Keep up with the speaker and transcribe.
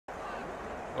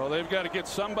Well, they've got to get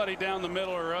somebody down the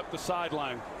middle or up the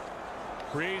sideline.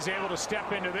 Breeze able to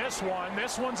step into this one.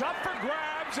 This one's up for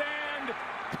grabs and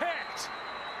picked.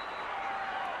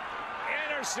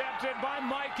 Intercepted by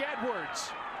Mike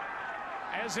Edwards.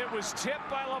 As it was tipped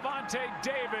by Levante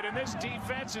David, and this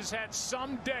defense has had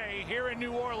some day here in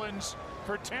New Orleans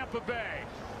for Tampa Bay.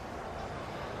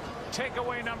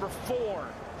 Takeaway number 4.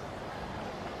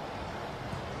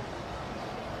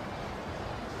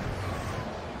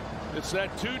 It's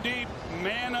that too deep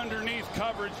man underneath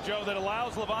coverage, Joe, that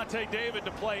allows Levante David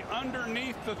to play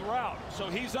underneath the route. So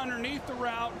he's underneath the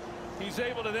route. He's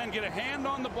able to then get a hand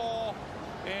on the ball,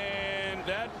 and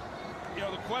that, you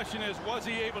know, the question is, was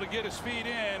he able to get his feet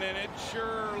in? And it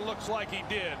sure looks like he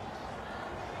did.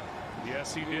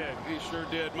 Yes, he did. He sure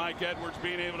did. Mike Edwards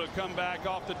being able to come back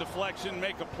off the deflection,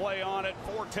 make a play on it.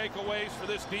 4 takeaways for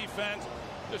this defense.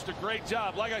 Just a great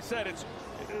job. Like I said,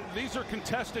 these are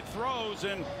contested throws,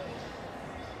 and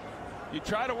you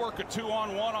try to work a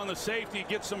 2-on-1 on the safety,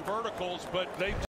 get some verticals, but they